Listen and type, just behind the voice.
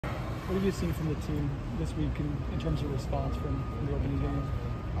What have you seen from the team this week in terms of response from the opening game?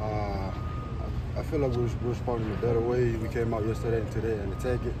 I feel like we're responding in a better way. We came out yesterday and today and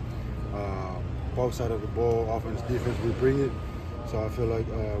attack it. Both sides of the ball, offense, defense, we bring it. So I feel like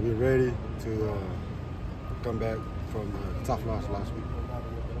we're ready to come back from tough loss last week.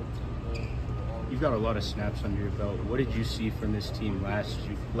 You've got a lot of snaps under your belt. What did you see from this team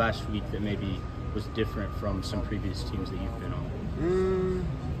last week that maybe was different from some previous teams that you've been on?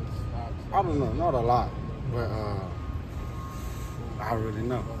 I don't know, not a lot, but I don't really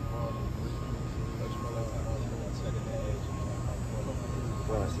know.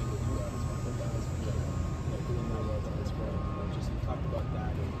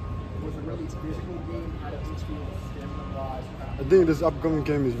 I think this upcoming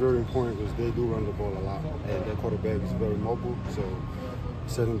game is very important because they do run the ball a lot, and their quarterback is very mobile. So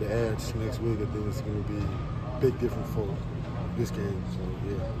setting the edge next week, I think it's going to be a big difference for this game. So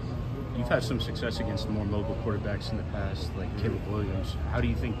yeah. You've had some success against more mobile quarterbacks in the past, like Caleb Williams. How do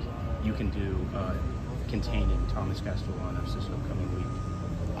you think you can do containing Thomas Castellanos this upcoming week?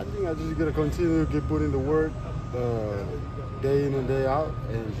 I think I just got to continue to get put in the work day in and day out,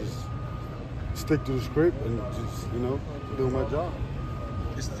 and just stick to the script and just, do my job.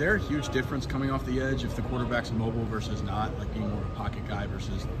 Is there a huge difference coming off the edge if the quarterback's mobile versus not, like being more of a pocket guy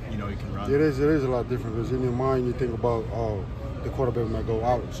versus, he can run? It is a lot different because in your mind you think about, the quarterback might go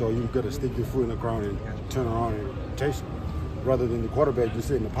out, so you've got to stick your foot in the ground and turn around and chase him. Rather than the quarterback just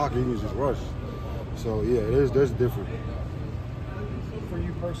sit in the pocket, he can just rush. So yeah, there's a difference. For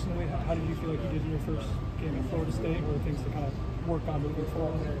you personally, how did you feel like you did in your first game at Florida State? What are things to kind of work on moving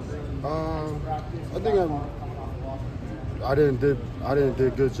forward? I think I didn't do a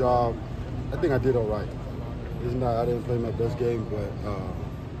good job. I think I did all right. I didn't play my best game, but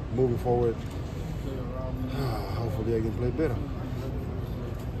moving forward, hopefully I can play better.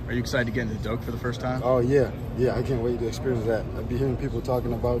 Are you excited to get into the Doak for the first time? Oh yeah, I can't wait to experience that. I've been hearing people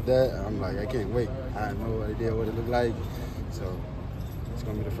talking about that, and I'm like, I can't wait. I have no idea what it looked like, so it's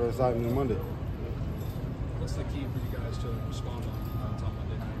gonna be the first time on Monday. What's the key for you guys to respond on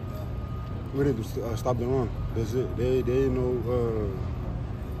Monday night? We need to stop the run. That's it. They know.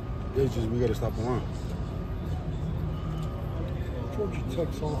 We got to stop the run. Georgia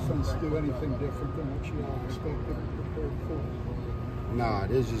Tech's offense do anything different than what you all expected or prepared for? Nah,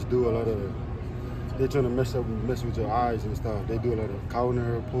 they just do a lot of. They're trying to mess with your eyes and stuff. They do a lot of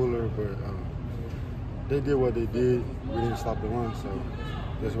counter, puller, but they did what they did. We didn't stop the run, so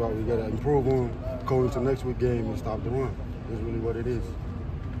that's why we got to improve on going to next week game and stop the run. That's really what it is.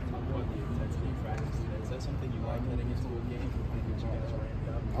 Is that something you like heading into a game?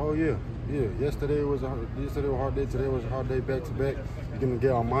 Oh yeah. Yesterday was a hard day. Today was a hard day back to back. We're gonna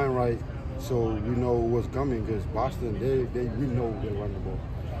get our mind right so we know what's coming. Because Boston, we know they're running the ball.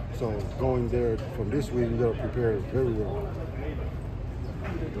 So going there from this week, we gotta prepare very well.